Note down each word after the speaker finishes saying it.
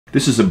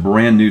This is a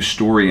brand new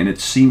story, and it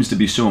seems to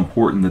be so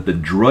important that the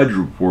Drudge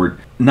Report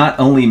not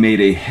only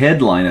made a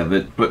headline of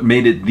it, but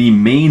made it the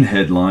main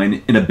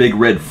headline in a big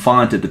red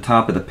font at the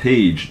top of the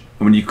page.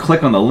 And when you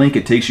click on the link,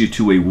 it takes you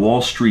to a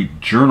Wall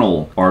Street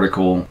Journal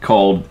article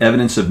called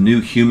Evidence of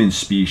New Human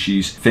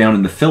Species Found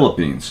in the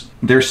Philippines.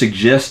 They're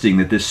suggesting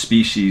that this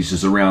species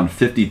is around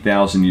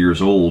 50,000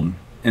 years old.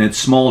 And its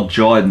small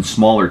jawed and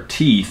smaller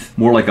teeth,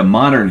 more like a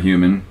modern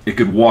human. It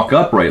could walk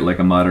upright like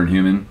a modern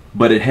human,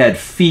 but it had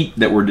feet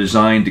that were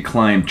designed to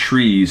climb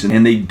trees,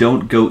 and they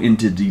don't go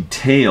into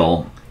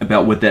detail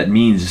about what that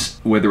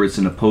means, whether it's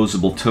an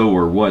opposable toe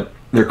or what.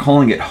 They're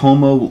calling it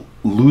Homo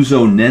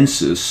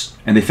Luzonensis,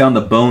 and they found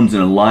the bones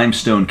in a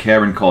limestone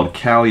cavern called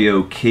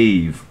Callao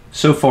Cave.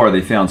 So far,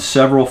 they found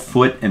several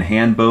foot and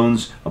hand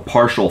bones, a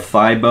partial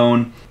thigh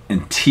bone,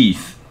 and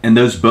teeth. And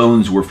those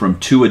bones were from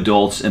 2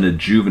 adults and a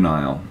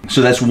juvenile.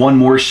 So that's one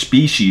more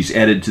species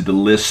added to the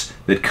list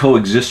that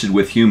coexisted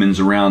with humans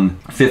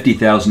around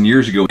 50,000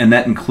 years ago. And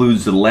that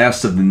includes the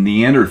last of the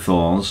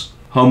Neanderthals,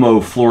 Homo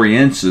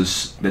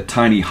floresiensis, the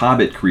tiny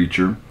hobbit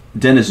creature,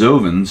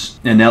 Denisovans,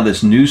 and now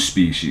this new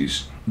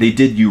species. They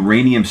did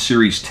uranium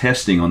series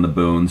testing on the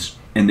bones,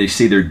 and they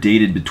say they're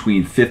dated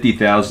between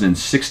 50,000 and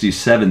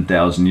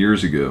 67,000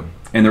 years ago.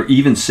 And they're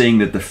even saying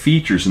that the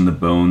features in the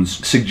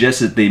bones suggest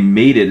that they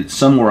made it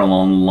somewhere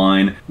along the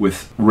line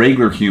with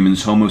regular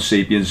humans, Homo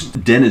sapiens,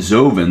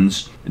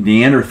 Denisovans,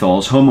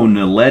 Neanderthals, Homo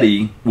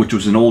naledi, which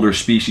was an older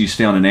species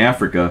found in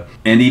Africa,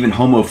 and even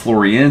Homo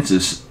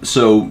floresiensis.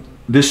 So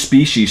this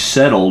species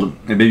settled,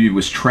 and maybe it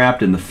was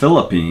trapped in the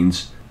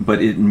Philippines, but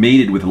it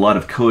mated with a lot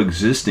of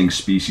coexisting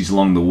species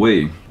along the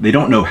way. They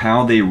don't know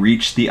how they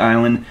reached the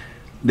island.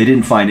 They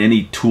didn't find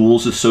any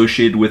tools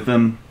associated with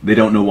them. They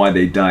don't know why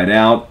they died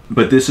out.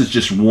 But this is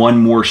just one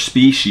more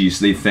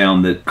species they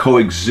found that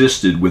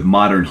coexisted with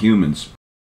modern humans.